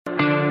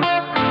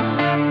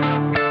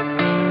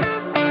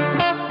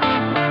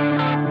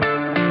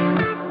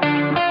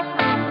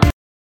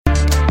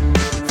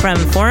From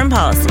Foreign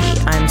Policy,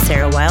 I'm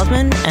Sarah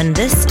Wildman, and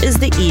this is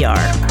the ER.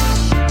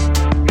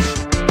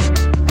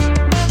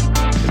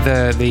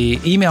 The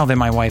email that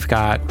my wife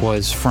got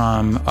was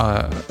from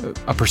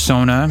a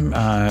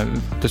persona,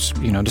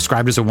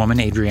 described as a woman,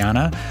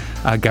 Adriana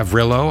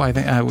Gavrillo,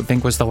 I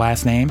think was the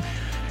last name,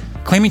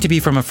 claiming to be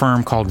from a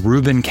firm called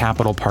Rubin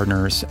Capital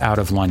Partners out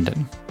of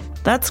London.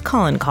 That's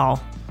Colin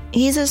Kahl.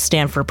 He's a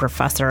Stanford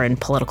professor in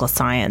political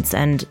science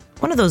and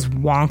one of those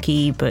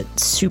wonky but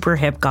super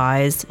hip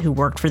guys who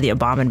worked for the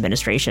Obama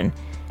administration.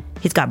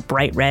 He's got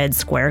bright red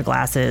square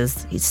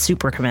glasses. He's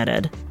super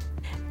committed.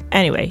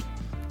 Anyway,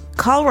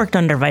 Kahl worked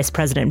under Vice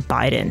President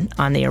Biden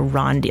on the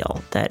Iran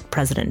deal that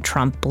President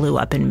Trump blew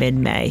up in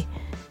mid-May.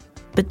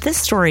 But this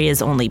story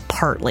is only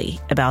partly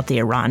about the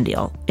Iran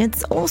deal.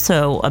 It's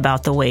also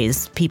about the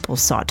ways people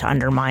sought to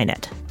undermine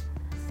it.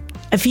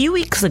 A few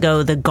weeks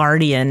ago, The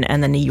Guardian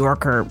and The New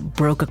Yorker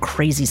broke a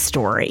crazy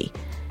story.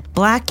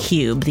 Black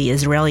Cube, the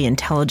Israeli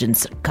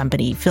intelligence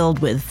company filled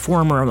with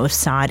former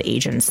Mossad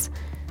agents,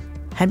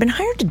 had been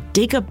hired to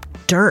dig up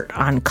dirt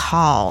on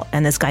Kahl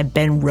and this guy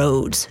Ben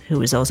Rhodes, who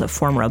was also a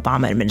former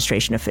Obama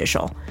administration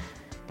official.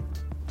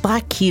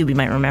 Black Cube, you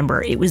might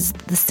remember, it was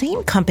the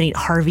same company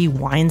Harvey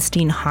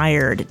Weinstein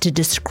hired to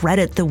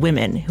discredit the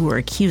women who were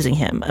accusing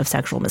him of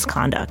sexual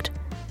misconduct.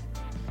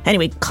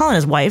 Anyway, Kahl and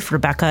his wife,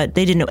 Rebecca,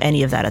 they didn't know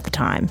any of that at the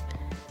time.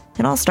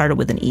 It all started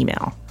with an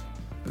email.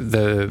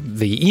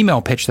 The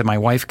email pitch that my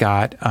wife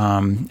got,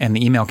 and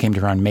the email came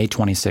to her on May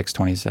 26,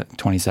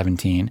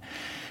 2017,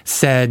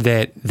 said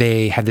that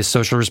they had this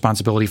social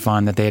responsibility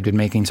fund, that they had been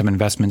making some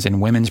investments in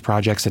women's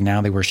projects, and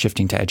now they were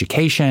shifting to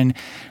education,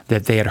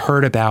 that they had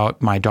heard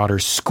about my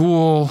daughter's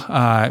school,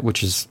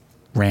 which is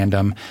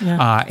random,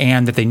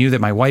 and that they knew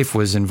that my wife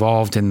was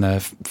involved in the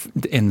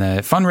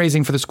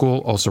fundraising for the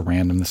school, also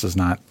random. This is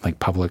not like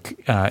public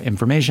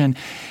information,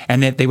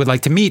 and that they would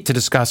like to meet to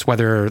discuss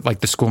whether like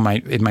the school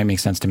might make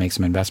sense to make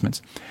some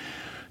investments.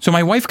 So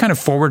my wife kind of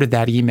forwarded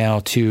that email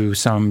to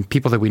some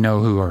people that we know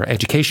who are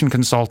education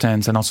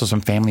consultants and also some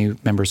family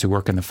members who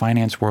work in the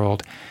finance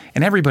world,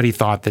 and everybody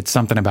thought that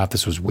something about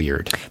this was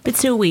weird. But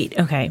so wait,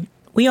 okay,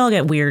 we all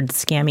get weird,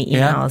 scammy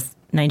emails. Yeah.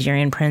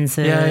 Nigerian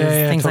princes,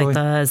 things totally.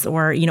 Like this.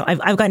 Or,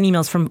 I've gotten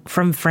emails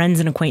from friends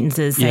and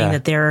acquaintances saying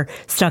that they're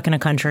stuck in a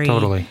country,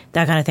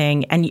 that kind of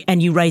thing.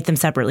 And you write them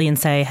separately and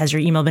say, has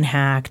your email been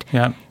hacked?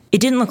 Yeah. It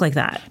didn't look like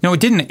that. No, it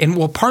didn't. And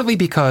well, partly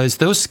because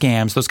those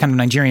scams, those kind of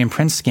Nigerian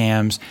prince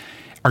scams,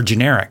 are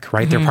generic,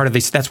 right? Mm-hmm. They're part of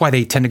this. That's why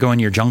they tend to go in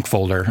your junk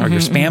folder or your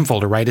spam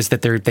folder, right? Is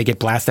that they get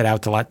blasted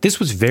out a lot. This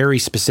was very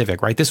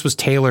specific, right? This was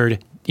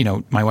tailored.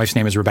 My wife's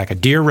name is Rebecca.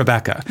 Dear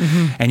Rebecca.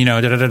 And,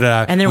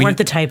 And there weren't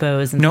the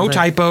typos. No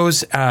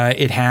typos.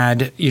 It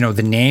had,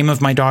 the name of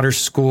my daughter's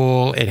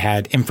school. It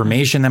had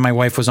information that my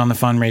wife was on the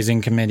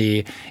fundraising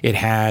committee. It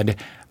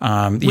had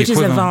which is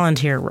a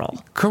volunteer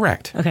role.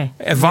 Correct. Okay.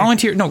 A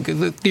volunteer. No,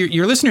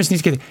 your listeners need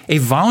to get a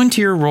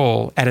volunteer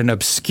role at an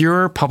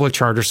obscure public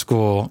charter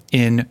school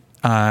in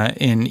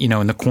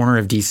the corner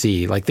of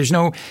DC. Like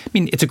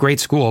it's a great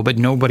school, but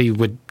nobody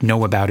would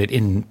know about it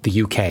in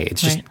the UK.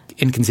 It's just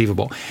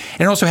inconceivable.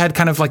 And it also had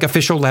kind of like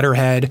official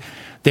letterhead.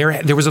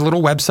 There was a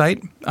little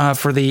website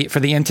for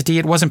the entity.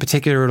 It wasn't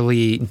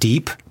particularly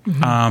deep,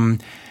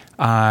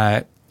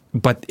 but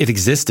it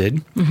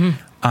existed.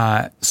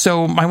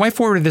 So my wife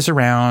forwarded this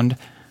around.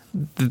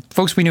 The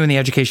folks we knew in the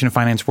education and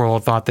finance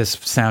world thought this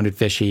sounded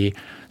fishy.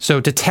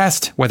 So to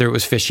test whether it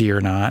was fishy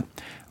or not,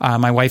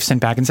 my wife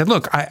sent back and said,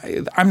 look,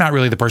 I'm not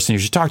really the person you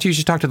should talk to. You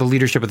should talk to the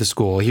leadership of the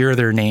school. Here are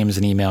their names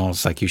and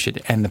emails. Like you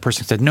should. And the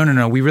person said,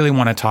 no. We really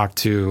want to talk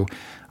to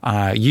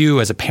you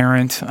as a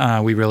parent.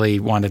 We really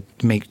want to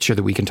make sure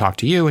that we can talk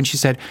to you. And she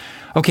said,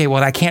 okay,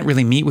 well, I can't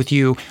really meet with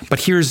you,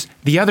 but here's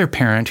the other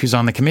parent who's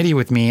on the committee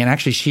with me. And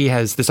actually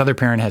this other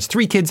parent has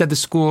 3 kids at the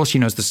school. She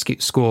knows the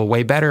school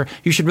way better.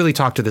 You should really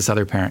talk to this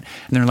other parent.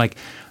 And they're like,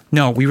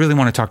 no, we really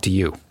want to talk to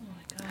you.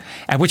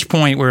 At which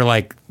point we're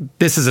like,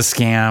 this is a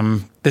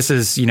scam. This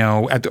is,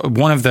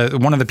 one of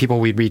the people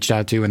we'd reached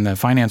out to in the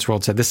finance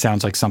world said this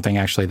sounds like something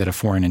actually that a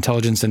foreign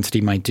intelligence entity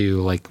might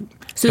do.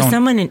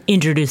 Someone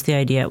introduced the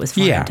idea it was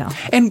foreign intel.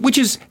 And which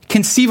is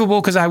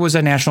conceivable because I was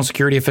a national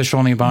security official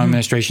in the Obama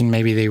administration.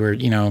 Maybe they were,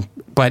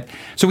 but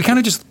so we kind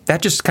of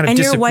that just kind of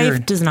disappeared. And your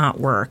wife does not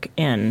work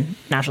in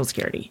national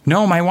security.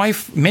 No, my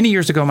wife, many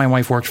years ago,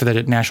 worked for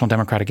the National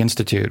Democratic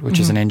Institute, which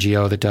is an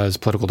NGO that does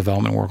political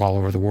development work all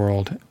over the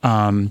world.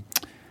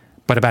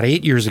 But about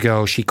 8 years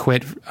ago, she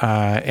quit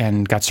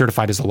and got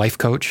certified as a life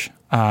coach.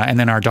 And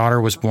then our daughter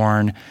was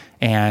born,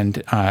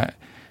 and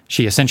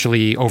she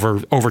essentially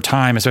over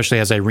time, especially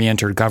as I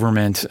re-entered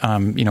government,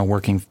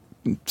 working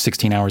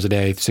 16 hours a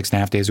day,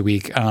 6.5 days a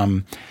week,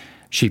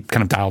 she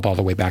kind of dialed all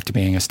the way back to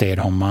being a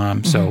stay-at-home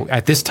mom. So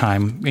at this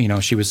time,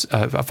 she was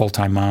a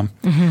full-time mom.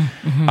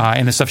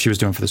 And the stuff she was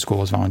doing for the school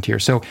was volunteer.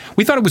 So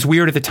we thought it was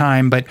weird at the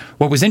time, but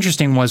what was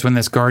interesting was when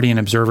this Guardian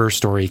Observer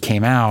story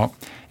came out,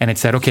 and it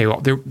said, okay,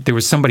 well, there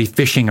was somebody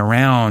fishing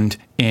around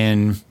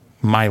in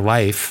my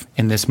life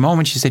in this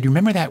moment. She said, you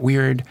remember that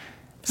weird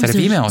set of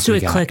emails. So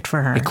it clicked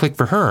for her. It clicked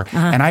for her.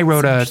 And I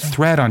wrote a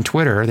thread on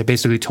Twitter that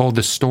basically told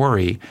the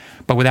story,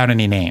 but without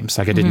any names.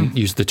 Like I didn't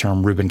use the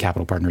term Rubin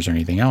Capital Partners or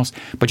anything else,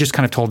 but just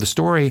kind of told the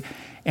story.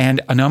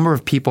 And a number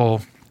of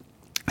people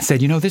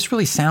said, this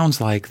really sounds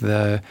like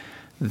the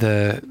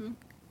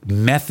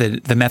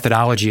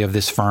methodology of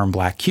this firm,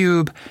 Black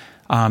Cube,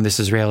 this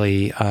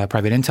Israeli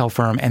private intel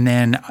firm. And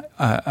then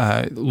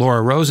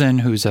Laura Rosen,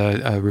 who's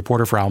a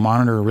reporter for Al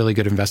Monitor, a really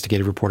good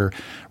investigative reporter,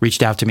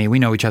 reached out to me. We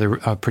know each other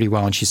pretty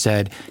well. And she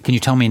said, can you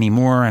tell me any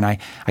more? And I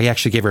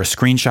actually gave her a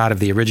screenshot of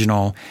the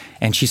original.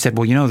 And she said,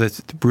 well,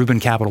 the Rubin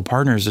Capital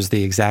Partners is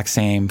the exact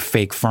same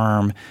fake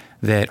firm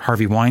that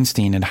Harvey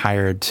Weinstein had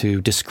hired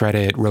to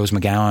discredit Rose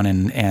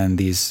McGowan and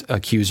these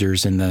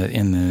accusers in the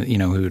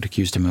who had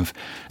accused him of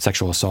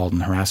sexual assault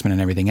and harassment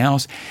and everything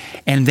else.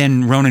 And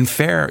then Ronan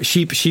Farrow,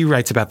 she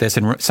writes about this,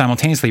 and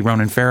simultaneously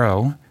Ronan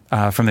Farrow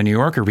from the New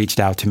Yorker reached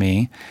out to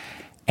me,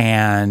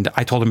 and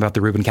I told him about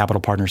the Rubin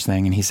Capital Partners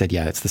thing, and he said,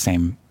 yeah, it's the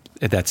same.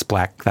 That's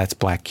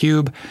Black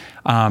Cube.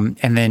 And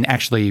then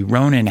actually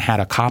Ronan had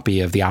a copy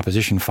of the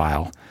opposition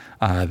file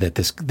that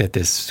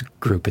this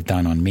group had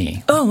done on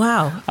me. Oh,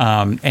 wow.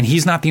 And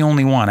he's not the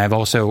only one. I've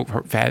also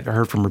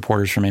heard from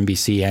reporters from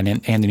NBC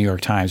and the New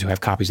York Times who have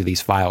copies of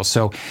these files.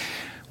 So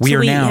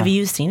have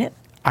you seen it?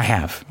 I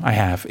have.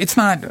 It's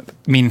not,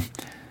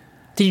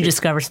 Did you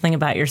discover something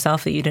about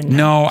yourself that you didn't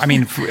know?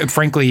 No,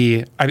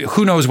 frankly,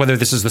 who knows whether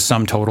this is the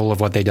sum total of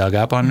what they dug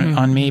up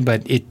on me,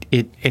 but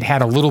it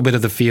had a little bit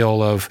of the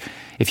feel of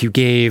if you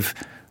gave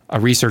a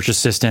research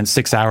assistant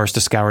 6 hours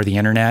to scour the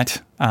internet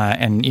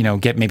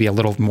and get maybe a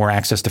little more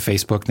access to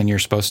Facebook than you're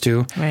supposed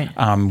to. Right.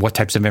 What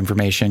types of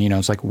information?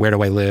 It's like, where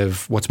do I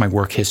live? What's my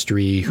work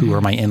history? Who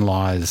are my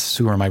in-laws?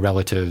 Who are my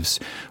relatives?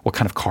 What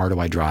kind of car do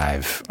I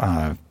drive?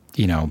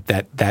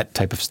 That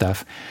type of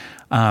stuff.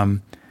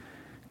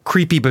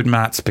 Creepy, but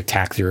not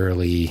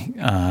spectacularly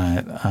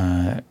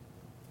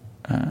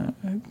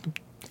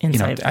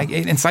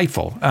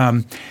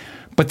insightful.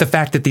 But the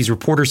fact that these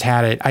reporters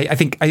had it, I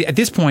think at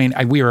this point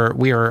we are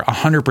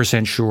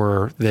 100%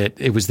 sure that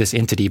it was this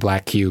entity,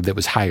 Black Cube, that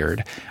was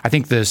hired. I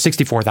think the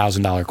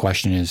 $64,000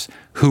 question is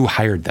who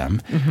hired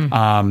them.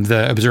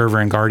 The Observer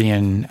and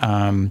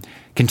Guardian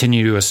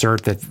continue to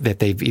assert that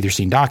they've either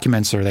seen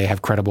documents or they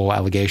have credible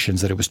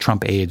allegations that it was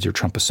Trump aides or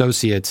Trump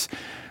associates.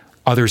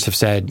 Others have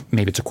said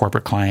maybe it's a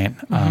corporate client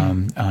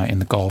in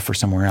the Gulf or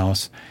somewhere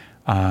else.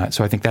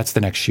 So I think that's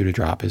the next shoe to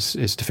drop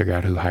is to figure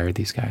out who hired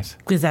these guys.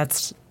 Because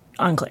that's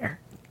unclear.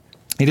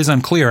 It is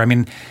unclear.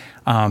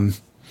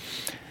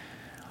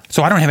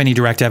 So I don't have any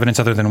direct evidence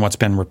other than what's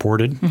been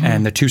reported.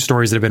 And the two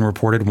stories that have been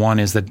reported, one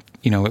is that,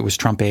 it was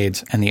Trump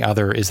aides, and the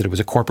other is that it was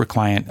a corporate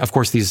client. Of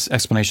course, these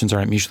explanations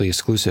aren't mutually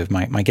exclusive.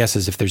 My guess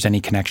is if there's any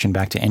connection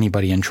back to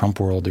anybody in Trump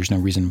world, there's no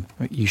reason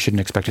you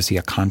shouldn't expect to see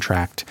a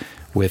contract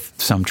with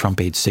some Trump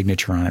aide's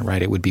signature on it,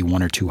 right? It would be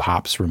one or two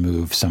hops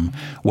removed, some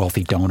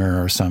wealthy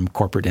donor or some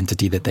corporate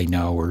entity that they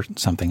know or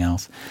something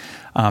else.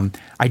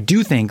 I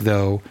do think,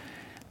 though,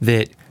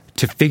 that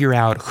to figure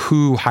out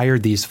who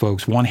hired these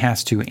folks, one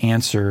has to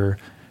answer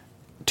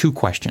two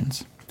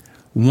questions.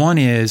 One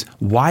is,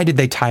 why did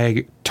they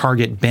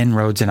target Ben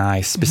Rhodes and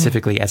I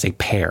specifically as a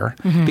pair?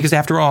 Because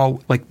after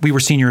all, we were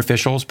senior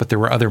officials, but there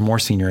were other more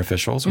senior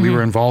officials. We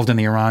were involved in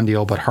the Iran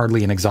deal, but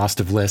hardly an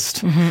exhaustive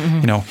list.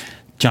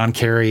 John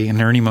Kerry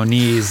and Ernie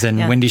Moniz and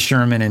Wendy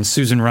Sherman and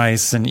Susan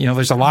Rice. And,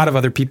 there's a lot of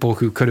other people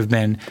who could have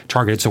been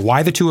targeted. So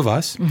why the two of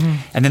us?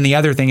 And then the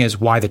other thing is,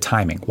 why the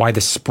timing? Why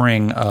the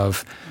spring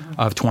of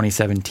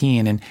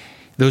 2017? And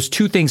those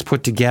two things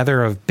put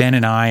together of Ben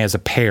and I as a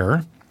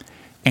pair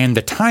and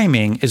the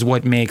timing is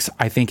what makes,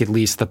 I think, at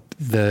least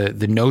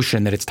the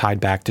notion that it's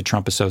tied back to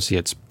Trump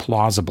associates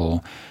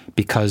plausible,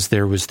 because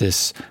there was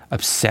this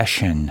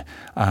obsession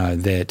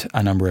that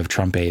a number of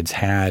Trump aides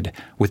had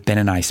with Ben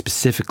and I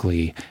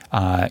specifically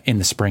in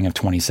the spring of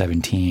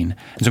 2017.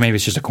 And so maybe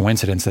it's just a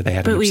coincidence that they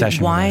had an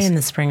obsession with us. Why in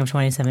the spring of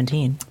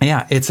 2017?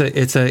 Yeah, it's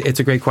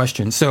a great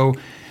question. So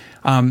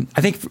I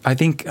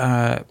think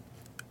a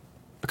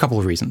couple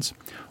of reasons.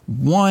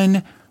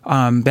 One,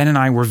 Ben and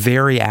I were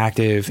very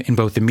active in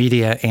both the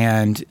media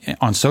and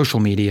on social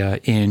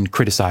media in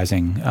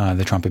criticizing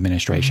the Trump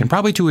administration,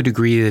 probably to a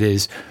degree that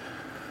is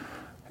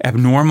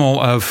abnormal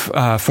of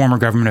former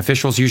government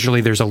officials.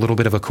 Usually there's a little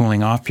bit of a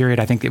cooling off period.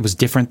 I think it was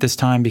different this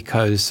time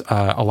because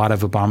a lot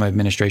of Obama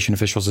administration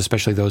officials,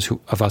 especially those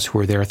of us who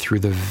were there through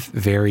the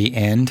very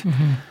end,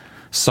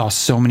 saw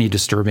so many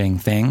disturbing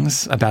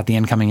things about the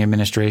incoming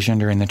administration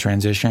during the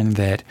transition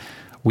that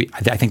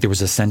I think there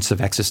was a sense of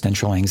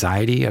existential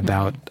anxiety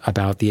about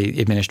the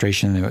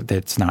administration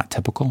that's not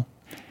typical.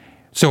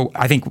 So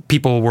I think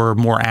people were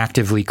more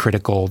actively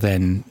critical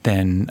than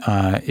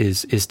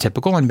is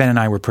typical, and Ben and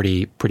I were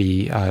pretty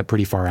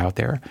far out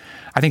there.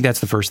 I think that's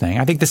the first thing.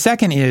 I think the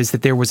second is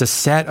that there was a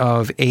set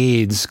of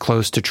aides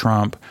close to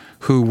Trump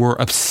who were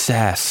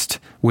obsessed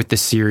with the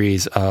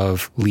series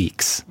of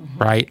leaks,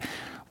 right?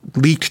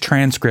 Leaked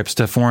transcripts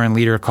to foreign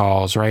leader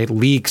calls, right?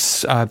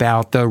 Leaks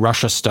about the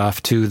Russia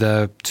stuff to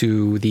the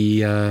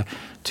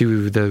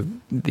to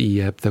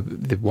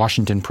the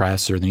Washington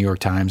Press or the New York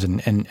Times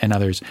and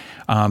others.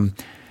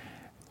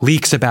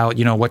 Leaks about,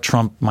 what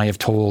Trump might have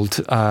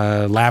told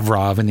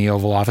Lavrov in the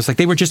Oval Office. Like,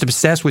 they were just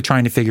obsessed with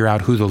trying to figure out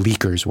who the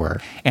leakers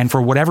were. And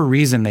for whatever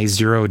reason, they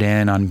zeroed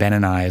in on Ben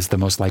and I as the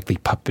most likely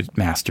puppet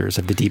masters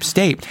of the deep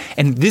state.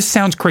 And this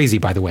sounds crazy,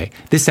 by the way.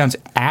 This sounds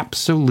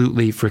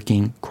absolutely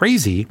freaking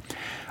crazy,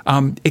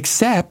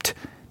 except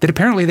that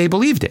apparently they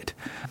believed it.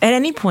 At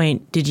any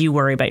point, did you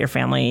worry about your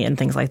family and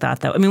things like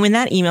that, though? I mean, when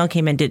that email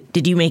came in,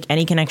 did you make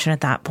any connection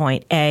at that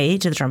point, A,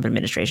 to the Trump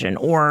administration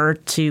or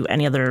to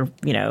any other,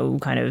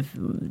 kind of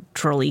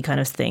trolley kind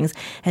of things?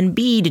 And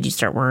B, did you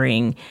start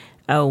worrying,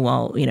 oh,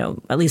 well,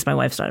 at least my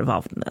wife's not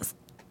involved in this?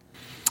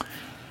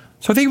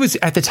 So I think it was,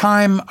 at the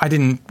time, I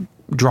didn't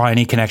draw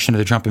any connection to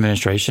the Trump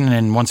administration.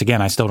 And once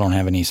again, I still don't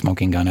have any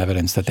smoking gun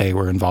evidence that they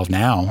were involved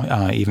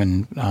now,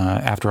 even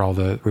after all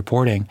the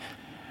reporting.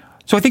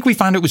 So I think we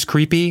found it was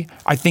creepy.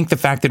 I think the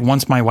fact that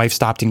once my wife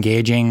stopped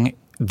engaging,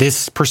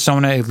 this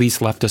persona at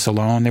least left us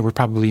alone. There were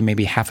probably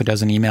maybe half a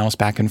dozen emails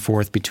back and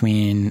forth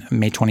between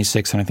May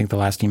 26th and I think the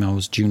last email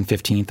was June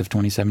 15th of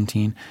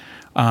 2017.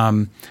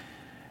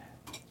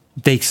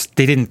 They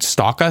didn't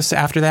stalk us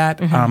after that.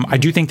 I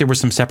do think there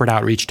was some separate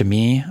outreach to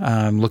me.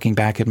 Looking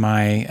back at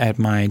my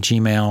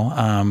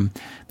Gmail,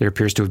 there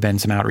appears to have been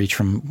some outreach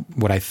from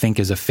what I think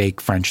is a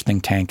fake French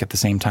think tank at the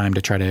same time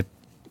to try to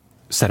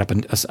set up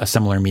a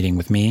similar meeting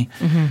with me.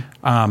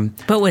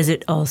 But was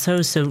it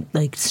also so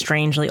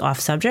strangely off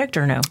subject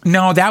or no?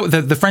 No,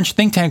 the French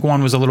think tank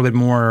one was a little bit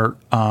more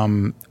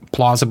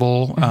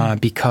plausible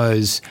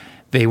because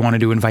they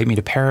wanted to invite me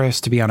to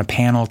Paris to be on a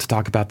panel to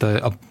talk about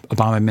the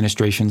Obama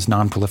administration's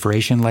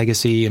non-proliferation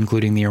legacy,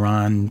 including the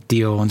Iran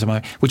deal and some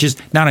other, which is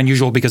not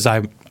unusual because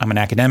I'm an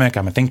academic,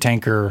 I'm a think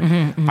tanker,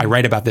 I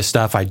write about this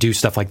stuff, I do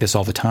stuff like this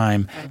all the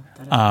time.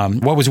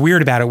 What was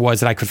weird about it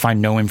was that I could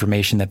find no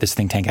information that this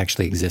think tank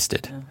actually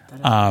existed.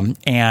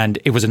 And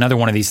it was another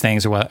one of these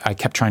things where I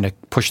kept trying to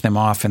push them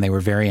off and they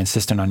were very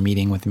insistent on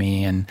meeting with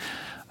me. And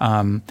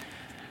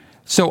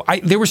so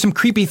there were some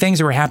creepy things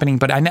that were happening,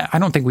 but I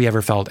don't think we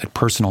ever felt at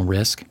personal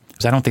risk.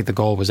 Because I don't think the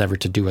goal was ever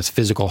to do us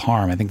physical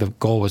harm. I think the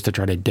goal was to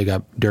try to dig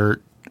up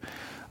dirt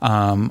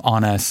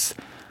on us.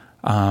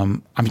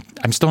 I'm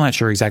still not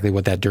sure exactly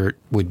what that dirt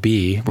would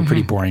be. We're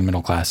pretty boring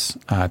middle class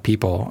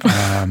people.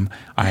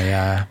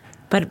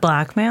 But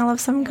blackmail of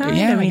some kind?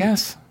 Yeah,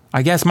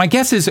 I guess. My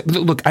guess is,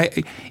 look,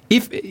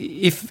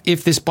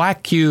 if this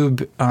Black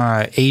Cube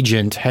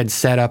agent had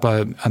set up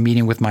a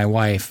meeting with my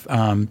wife,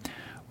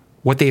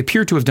 what they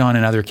appear to have done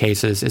in other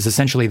cases is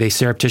essentially they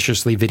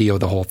surreptitiously video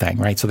the whole thing,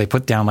 right? So they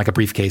put down a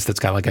briefcase that's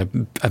got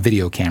a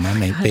video camera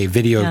and they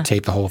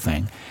videotape the whole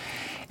thing.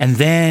 And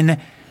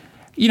then,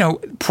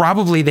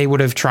 probably they would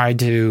have tried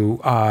to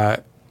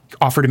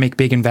offer to make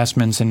big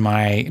investments in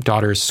my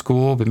daughter's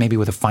school, but maybe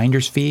with a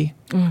finder's fee,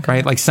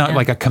 right?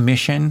 Like a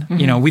commission.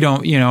 We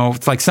don't.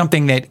 It's like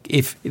something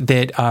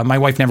that my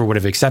wife never would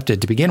have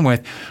accepted to begin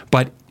with.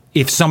 But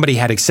if somebody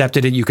had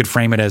accepted it, you could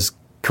frame it as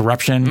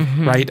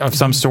corruption, right, of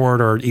some sort,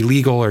 or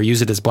illegal, or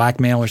use it as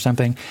blackmail or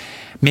something.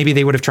 Maybe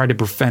they would have tried to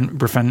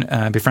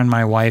befriend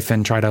my wife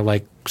and try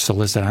to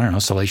solicit, I don't know,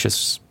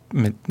 salacious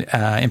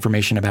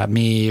information about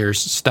me or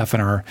stuff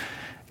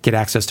get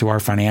access to our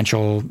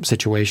financial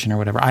situation or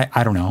whatever.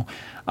 I don't know.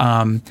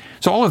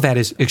 So all of that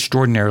is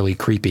extraordinarily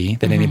creepy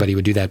that anybody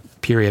would do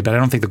that, period. But I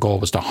don't think the goal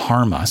was to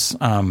harm us.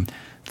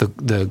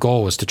 The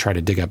goal was to try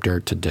to dig up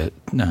dirt to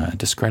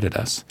discredit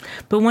us.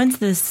 But once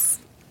this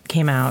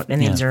came out in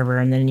the Observer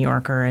and the New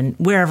Yorker and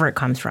wherever it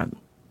comes from,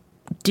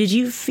 did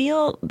you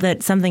feel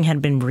that something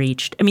had been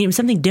breached? I mean, it was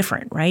something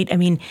different, right? I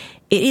mean,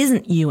 it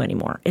isn't you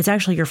anymore. It's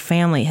actually your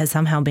family has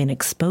somehow been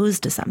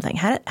exposed to something.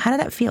 How did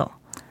that feel?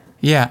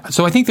 Yeah.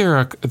 So I think there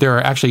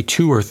are actually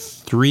 2 or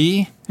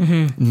 3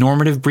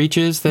 normative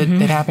breaches that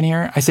happen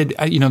here. I said,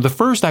 the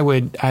first I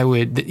would,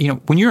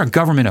 when you're a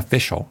government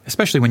official,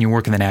 especially when you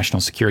work in the national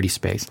security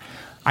space,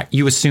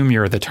 you assume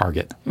you're the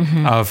target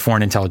of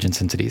foreign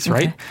intelligence entities,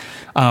 right?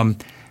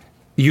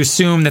 You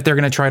assume that they're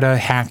going to try to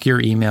hack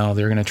your email.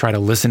 They're going to try to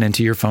listen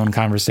into your phone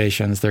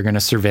conversations. They're going to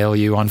surveil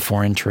you on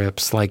foreign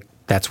trips.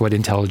 That's what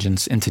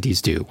intelligence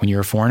entities do. When you're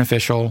a foreign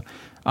official,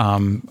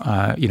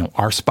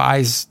 our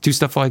spies do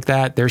stuff like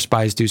that. Their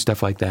spies do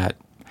stuff like that.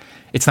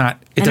 It's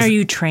not. And are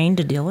you trained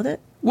to deal with it?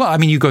 Well, I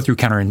mean, you go through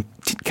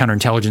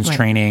counterintelligence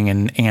training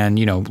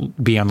and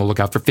be on the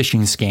lookout for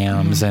phishing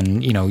scams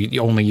and,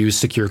 you only use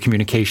secure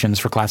communications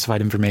for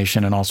classified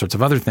information and all sorts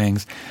of other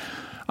things.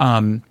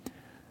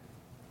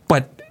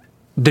 But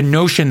the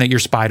notion that you're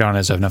spied on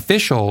as an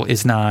official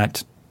is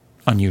not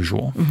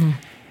unusual.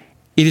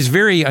 It is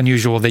very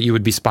unusual that you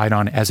would be spied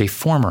on as a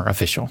former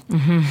official,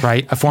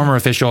 right? A former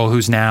official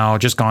who's now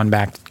just going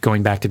back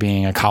to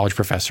being a college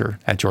professor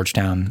at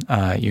Georgetown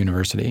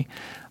University.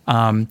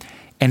 And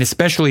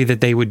especially that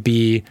they would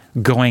be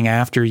going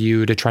after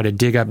you to try to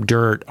dig up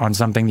dirt on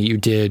something that you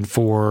did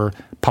for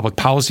public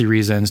policy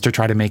reasons to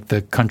try to make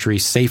the country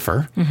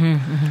safer,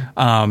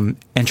 and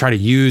try to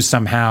use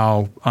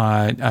somehow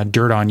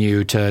dirt on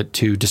you to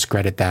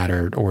discredit that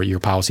or your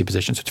policy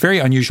position. So it's very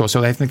unusual.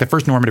 So I think the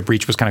first normative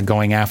breach was kind of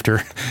going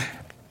after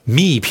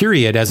me,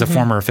 period, as a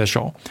former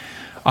official.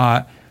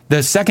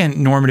 The second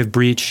normative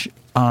breach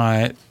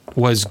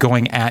was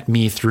going at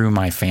me through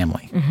my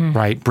family,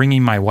 right?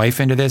 Bringing my wife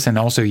into this and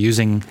also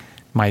using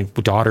my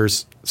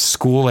daughter's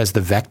school as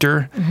the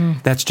vector.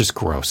 That's just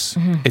gross.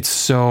 It's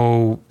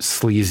so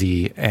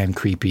sleazy and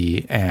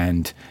creepy,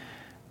 and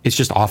it's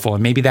just awful.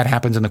 And maybe that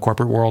happens in the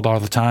corporate world all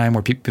the time,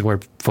 where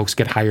folks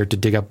get hired to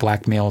dig up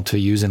blackmail to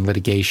use in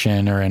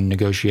litigation or in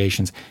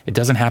negotiations. It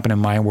doesn't happen in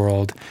my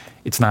world.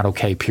 It's not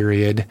okay,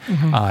 period.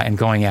 And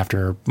going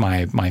after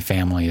my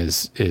family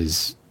is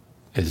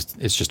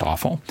just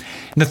awful.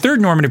 And the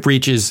third normative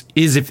breach is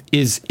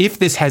if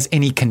this has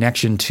any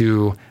connection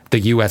to the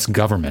U.S.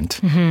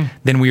 government,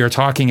 then we are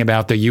talking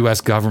about the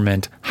U.S.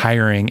 government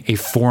hiring a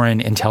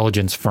foreign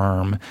intelligence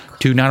firm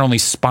to not only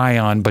spy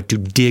on, but to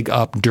dig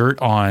up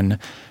dirt on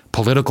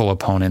political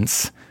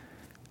opponents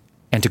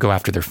and to go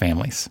after their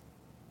families.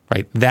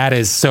 Right.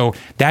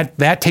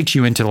 That takes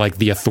you into like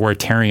the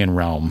authoritarian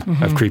realm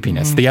of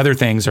creepiness. The other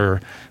things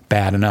are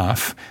bad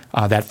enough.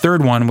 That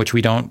third one, which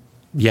we don't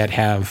yet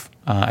have,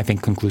 I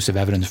think, conclusive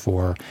evidence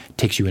for,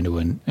 takes you into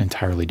an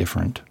entirely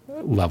different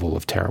level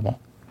of terrible.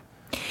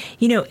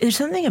 You know, there's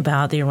something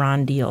about the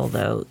Iran deal,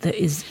 though, that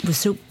was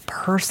so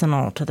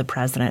personal to the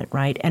president,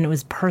 right? And it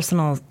was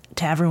personal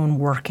to everyone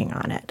working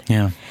on it.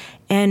 Yeah.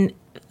 And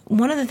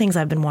one of the things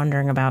I've been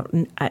wondering about,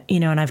 and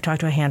I've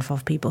talked to a handful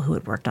of people who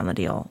had worked on the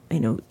deal,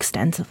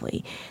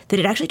 extensively, that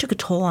it actually took a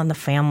toll on the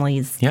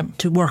families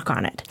to work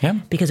on it. Yep.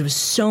 Because it was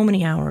so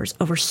many hours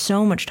over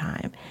so much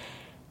time.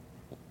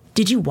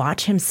 Did you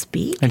watch him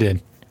speak? I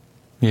did.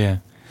 Yeah.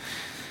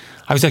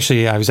 I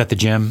was at the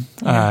gym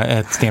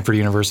at Stanford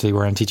University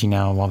where I'm teaching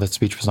now. While that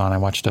speech was on, I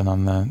watched it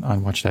on my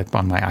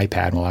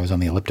iPad while I was on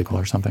the elliptical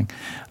or something,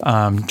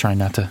 trying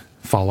not to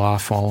fall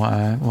off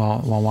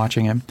while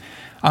watching him.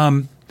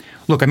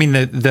 Look, I mean,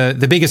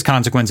 the biggest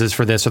consequences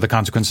for this are the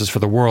consequences for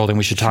the world, and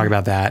we should talk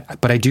about that.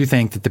 But I do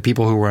think that the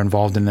people who were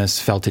involved in this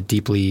felt it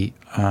deeply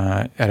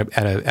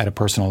at a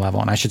personal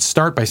level. And I should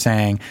start by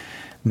saying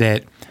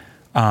that.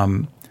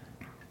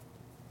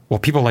 Well,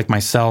 people like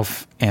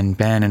myself and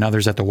Ben and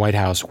others at the White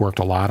House worked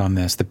a lot on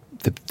this.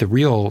 The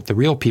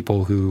real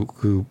people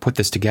who put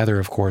this together,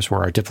 of course, were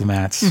our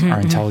diplomats, our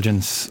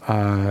intelligence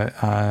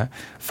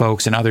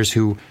folks, and others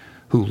who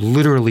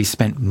literally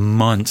spent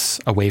months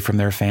away from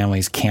their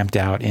families, camped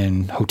out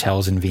in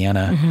hotels in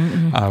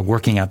Vienna,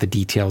 working out the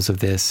details of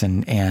this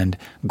and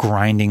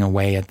grinding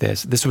away at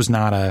this. This was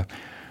not a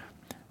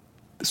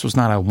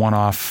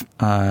one-off,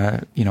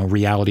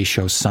 reality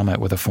show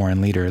summit with a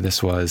foreign leader.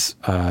 This was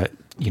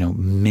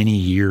many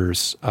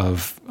years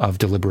of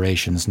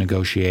deliberations,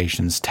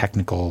 negotiations,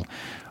 technical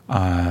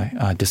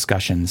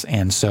discussions.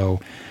 And so,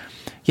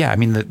 I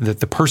mean,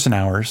 the person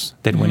hours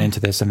that went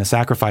into this and the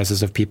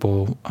sacrifices of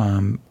people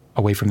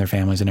away from their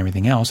families and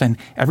everything else. And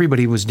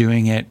everybody was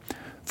doing it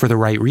for the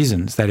right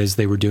reasons. That is,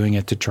 they were doing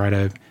it to try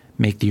to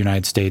make the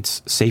United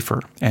States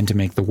safer and to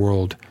make the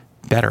world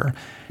better.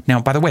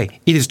 Now, by the way,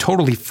 it is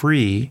totally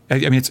free.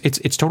 I mean,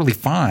 it's totally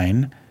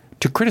fine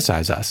to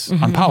criticize us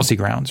on policy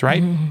grounds,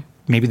 right?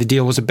 Maybe the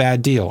deal was a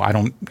bad deal. I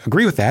don't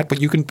agree with that, but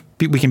we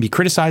can be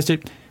criticized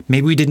it.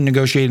 Maybe we didn't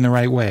negotiate in the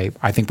right way.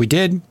 I think we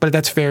did, but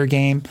that's fair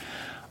game.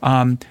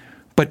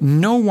 But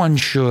no one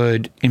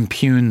should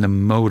impugn the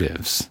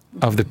motives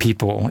of the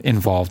people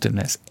involved in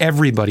this.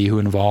 Everybody who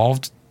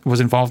was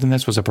involved in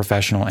this was a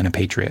professional and a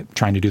patriot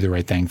trying to do the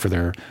right thing for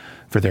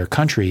their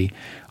country.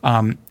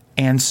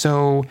 And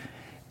so,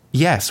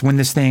 yes, when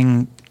this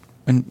thing,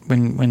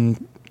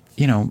 when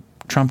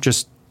Trump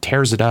just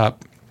tears it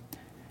up,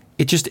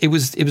 it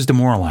was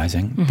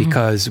demoralizing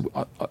because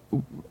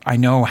I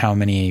know how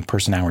many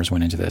person hours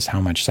went into this, how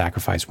much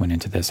sacrifice went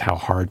into this, how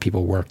hard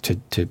people worked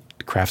to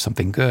craft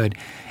something good,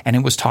 and it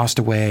was tossed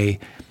away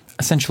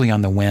essentially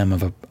on the whim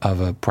of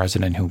a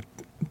president who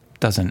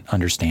doesn't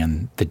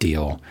understand the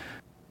deal.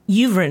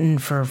 You've written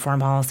for Foreign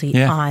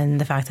Policy on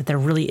the fact that there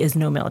really is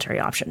no military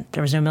option.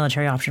 There was no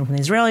military option from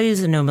the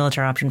Israelis and no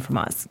military option from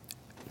us.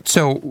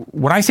 So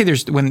when I say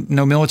there's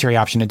no military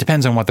option, it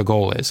depends on what the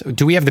goal is.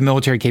 Do we have the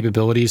military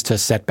capabilities to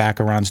set back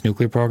Iran's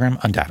nuclear program?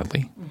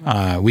 Undoubtedly.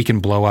 We can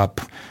blow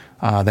up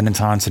the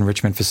Natanz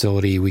enrichment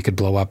facility. We could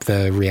blow up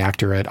the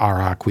reactor at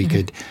Arak. We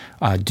could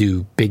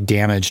do big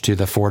damage to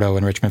the Fordo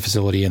enrichment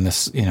facility in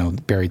this,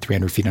 buried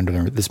 300 feet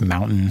under this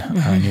mountain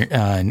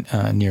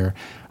near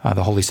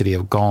the holy city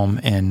of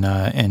Qom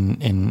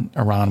in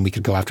Iran. We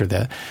could go after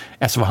the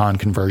Esfahan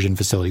conversion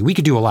facility. We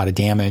could do a lot of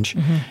damage,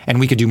 and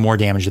we could do more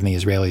damage than the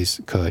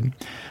Israelis could.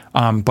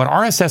 But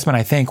our assessment,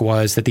 I think,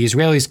 was that the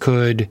Israelis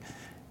could,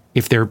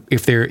 if the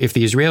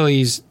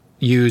Israelis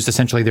used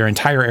essentially their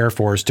entire Air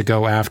Force to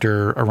go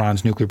after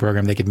Iran's nuclear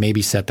program, they could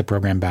maybe set the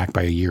program back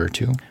by a year or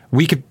two.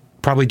 We could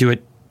probably do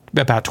it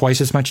about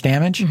twice as much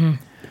damage.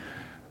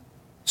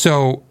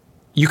 So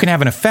you can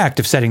have an effect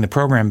of setting the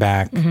program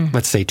back,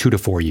 let's say 2 to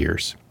 4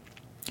 years.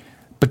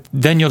 but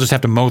then you'll just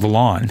have to mow the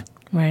lawn.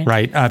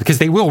 Right? Because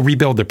they will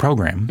rebuild their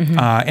program.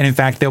 And in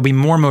fact, they'll be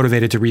more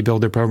motivated to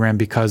rebuild their program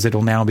because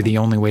it'll now be the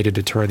only way to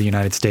deter the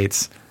United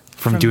States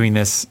from doing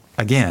this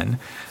again.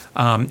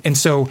 And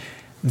so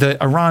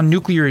the Iran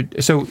nuclear,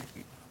 so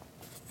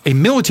a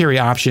military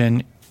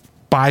option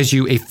buys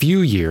you a few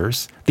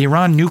years. The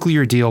Iran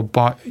nuclear deal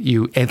bought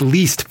you at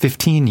least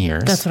 15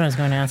 years. That's what I was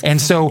going to ask. And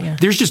so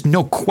there's just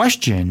no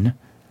question.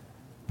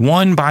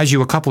 One buys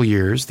you a couple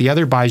years. The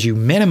other buys you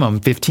minimum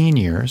 15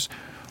 years.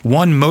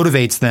 One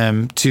motivates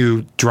them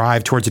to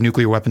drive towards a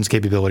nuclear weapons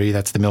capability.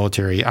 That's the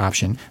military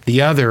option.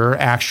 The other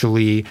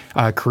actually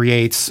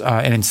creates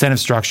an incentive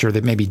structure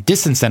that maybe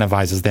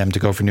disincentivizes them to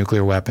go for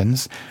nuclear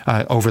weapons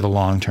over the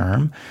long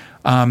term.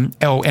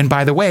 And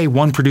by the way,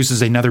 one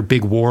produces another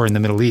big war in the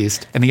Middle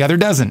East, and the other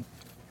doesn't.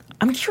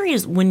 I'm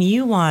curious, when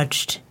you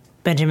watched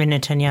Benjamin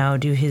Netanyahu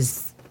do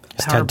his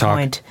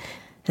PowerPoint,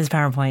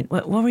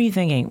 what were you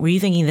thinking? Were you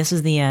thinking this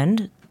is the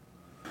end?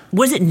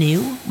 Was it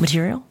new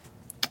material?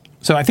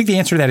 So I think the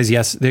answer to that is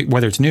yes.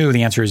 Whether it's new,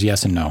 the answer is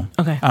yes and no.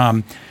 Okay.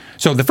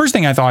 So the first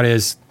thing I thought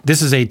is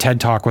this is a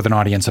TED Talk with an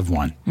audience of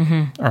one.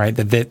 All right.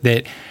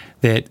 That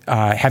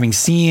having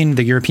seen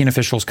the European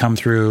officials come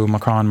through,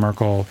 Macron,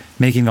 Merkel,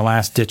 making the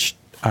last ditch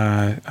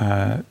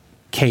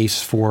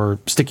case for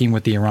sticking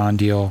with the Iran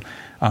deal,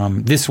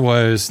 this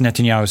was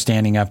Netanyahu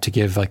standing up to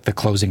give like the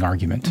closing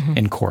argument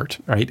in court,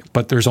 right?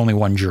 But there's only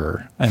one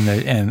juror, and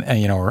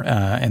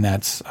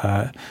that's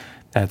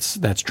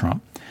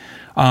Trump.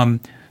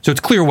 So it's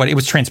clear it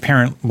was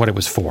transparent what it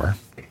was for.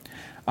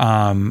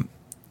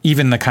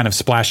 Even the kind of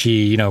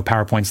splashy,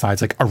 PowerPoint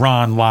slides like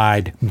Iran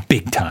lied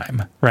big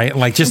time, right?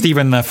 Like just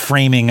even the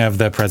framing of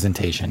the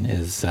presentation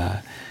is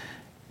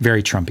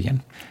very Trumpian.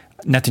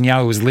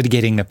 Netanyahu was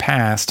litigating the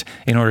past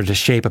in order to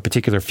shape a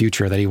particular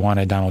future that he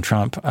wanted Donald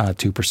Trump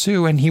to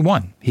pursue, and he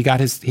won. He got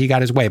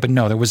his way. But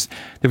no, there was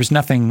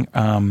nothing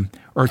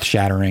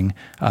earth-shattering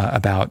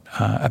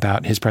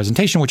about his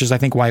presentation, which is I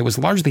think why it was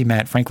largely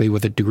met, frankly,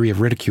 with a degree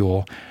of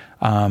ridicule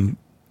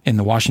in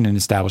the Washington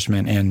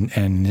establishment and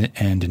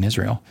in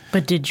Israel.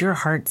 But did your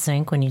heart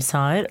sink when you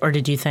saw it, or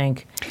did you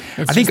think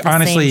it's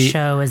honestly, same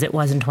show as it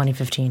was in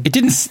 2015? It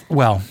didn't.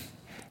 Well,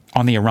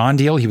 on the Iran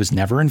deal, he was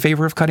never in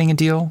favor of cutting a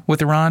deal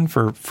with Iran.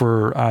 For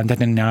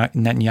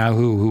Netanyahu,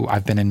 who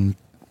I've been in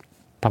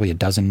probably a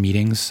dozen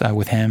meetings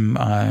with him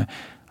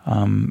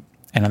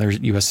and other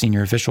U.S.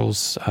 senior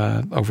officials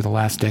over the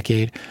last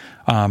decade.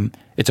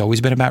 It's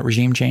always been about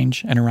regime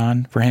change in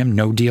Iran for him.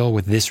 No deal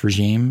with this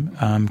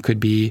regime could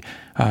be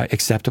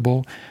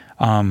acceptable.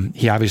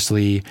 He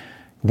obviously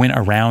went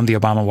around the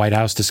Obama White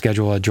House to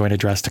schedule a joint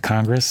address to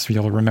Congress,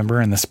 you'll remember,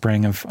 in the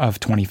spring of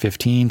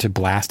 2015 to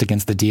blast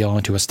against the deal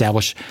and to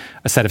establish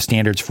a set of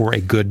standards for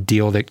a good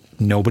deal that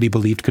nobody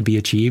believed could be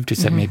achieved,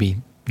 except maybe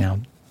now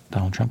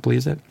Donald Trump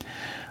believes it.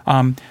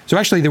 So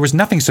actually there was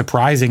nothing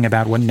surprising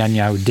about what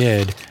Netanyahu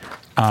did.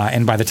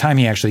 And by the time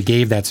he actually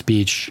gave that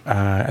speech,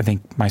 I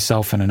think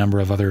myself and a number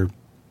of other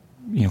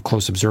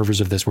close observers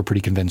of this were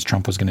pretty convinced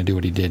Trump was going to do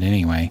what he did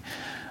anyway.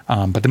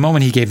 But the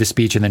moment he gave the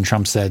speech and then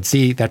Trump said,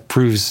 see, that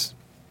proves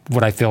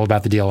what I feel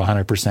about the deal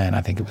 100%,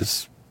 I think it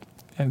was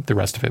the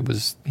rest of it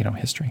was,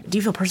 history. Do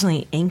you feel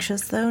personally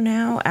anxious, though,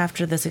 now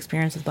after this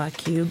experience with Black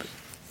Cube?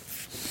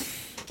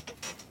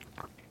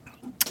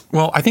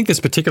 Well, I think this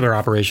particular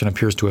operation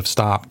appears to have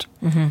stopped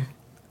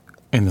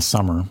in the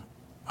summer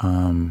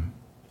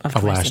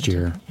of last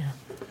year.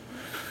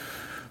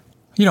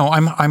 Yeah.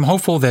 I'm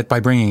hopeful that by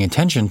bringing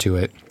attention to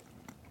it,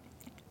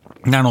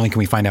 not only can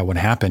we find out what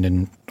happened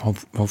and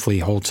hopefully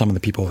hold some of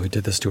the people who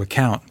did this to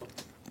account,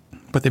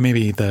 but that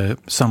maybe the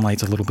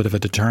sunlight's a little bit of a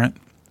deterrent.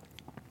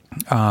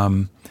 I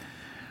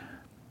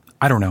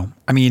don't know.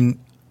 I mean,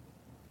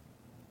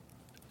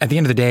 at the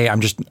end of the day,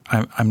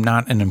 I'm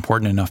not an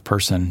important enough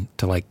person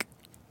to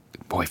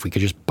if we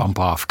could just bump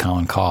off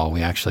Colin Kahl,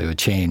 we actually would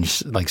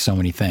change so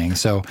many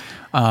things. So,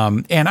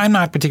 and I'm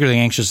not particularly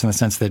anxious in the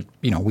sense that,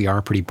 we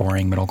are pretty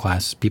boring middle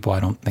class people. I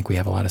don't think we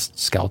have a lot of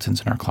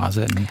skeletons in our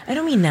closet. I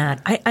don't mean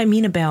that. I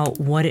mean about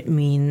what it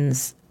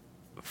means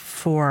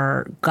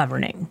for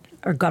governing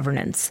or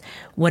governance,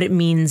 what it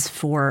means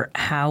for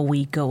how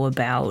we go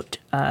about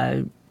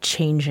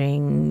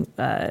changing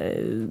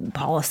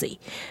policy.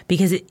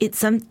 Because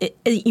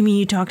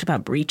you talked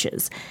about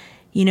breaches.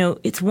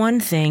 It's one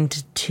thing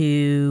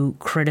to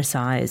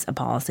criticize a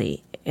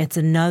policy. It's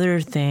another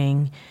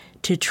thing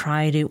to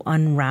try to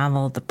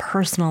unravel the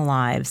personal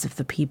lives of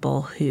the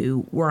people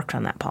who worked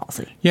on that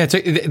policy. Yeah,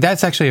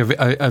 that's actually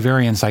a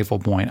very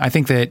insightful point. I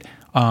think that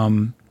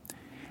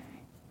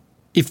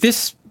if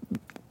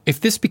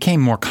this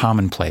became more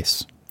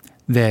commonplace,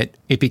 that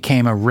it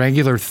became a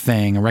regular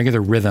thing, a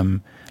regular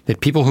rhythm, that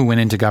people who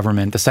went into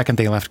government, the second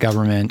they left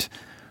government,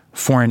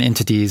 foreign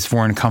entities,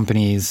 foreign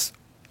companies,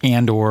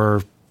 and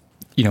or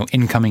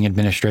incoming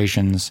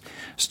administrations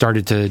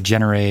started to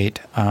generate,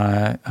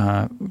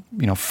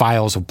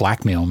 files of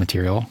blackmail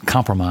material,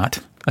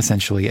 compromat,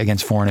 essentially,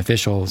 against foreign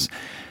officials,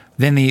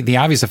 then the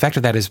obvious effect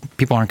of that is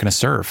people aren't going to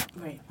serve,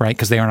 right?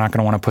 Because they are not going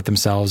to want to put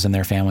themselves and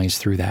their families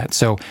through that.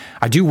 So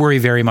I do worry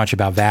very much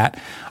about that.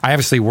 I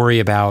obviously worry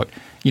about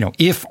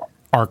if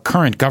our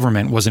current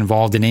government was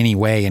involved in any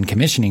way in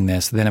commissioning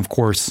this, then of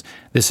course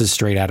this is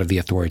straight out of the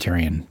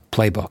authoritarian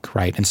playbook,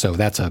 right? And so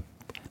that's a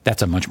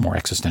much more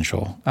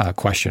existential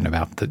question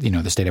about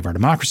the state of our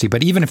democracy.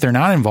 But even if they're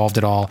not involved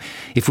at all,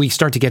 if we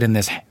start to get in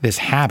this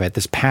habit,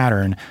 this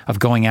pattern of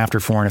going after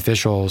foreign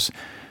officials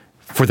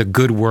for the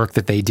good work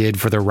that they did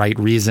for the right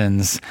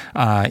reasons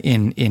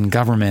in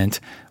government,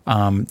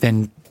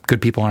 then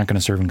good people aren't going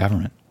to serve in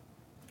government.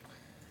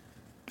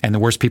 And the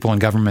worst people in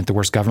government, the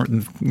worst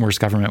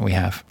government we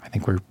have. I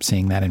think we're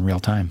seeing that in real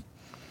time.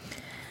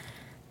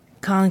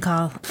 Colin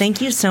Kahl,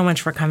 thank you so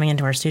much for coming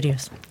into our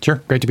studios.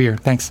 Sure. Great to be here.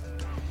 Thanks.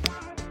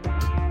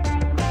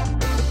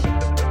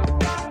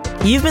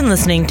 You've been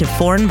listening to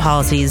Foreign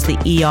Policy's The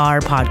ER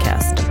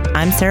podcast.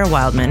 I'm Sarah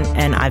Wildman,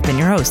 and I've been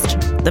your host.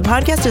 The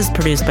podcast is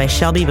produced by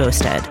Shelby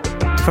Bosted.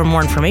 For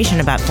more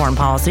information about foreign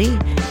policy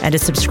and to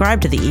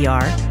subscribe to The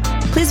ER,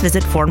 please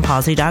visit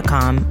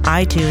foreignpolicy.com,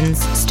 iTunes,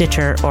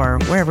 Stitcher, or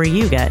wherever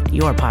you get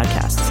your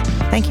podcasts.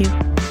 Thank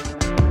you.